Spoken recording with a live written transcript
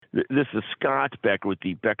This is Scott Becker with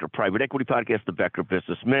the Becker Private Equity Podcast, the Becker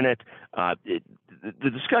Business Minute. The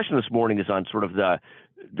discussion this morning is on sort of the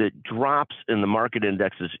drops in the market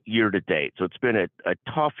indexes year to date. So it's been a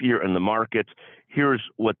tough year in the markets. Here's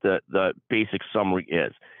what the basic summary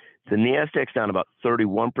is. The NASDAQ's down about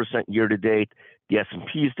 31% year to date. The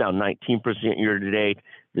S&P is down 19% year to date.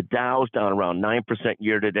 The Dow's down around 9%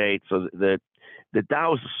 year to date. So the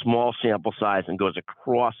Dow is a small sample size and goes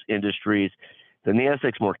across industries. The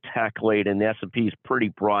NASDAQ's more tech-laden. The S&P is pretty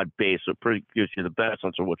broad-based, so it pretty gives you the best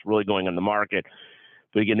sense of what's really going on in the market.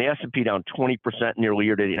 But again, the S&P down 20% nearly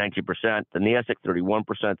year-to-date, 19%. The NASDAQ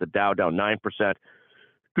 31%. The Dow down 9%.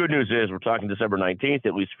 Good news is we're talking December 19th.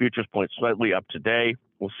 At least futures point slightly up today.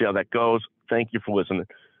 We'll see how that goes. Thank you for listening to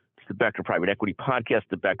the Becker Private Equity Podcast,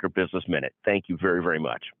 the Becker Business Minute. Thank you very, very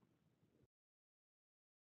much.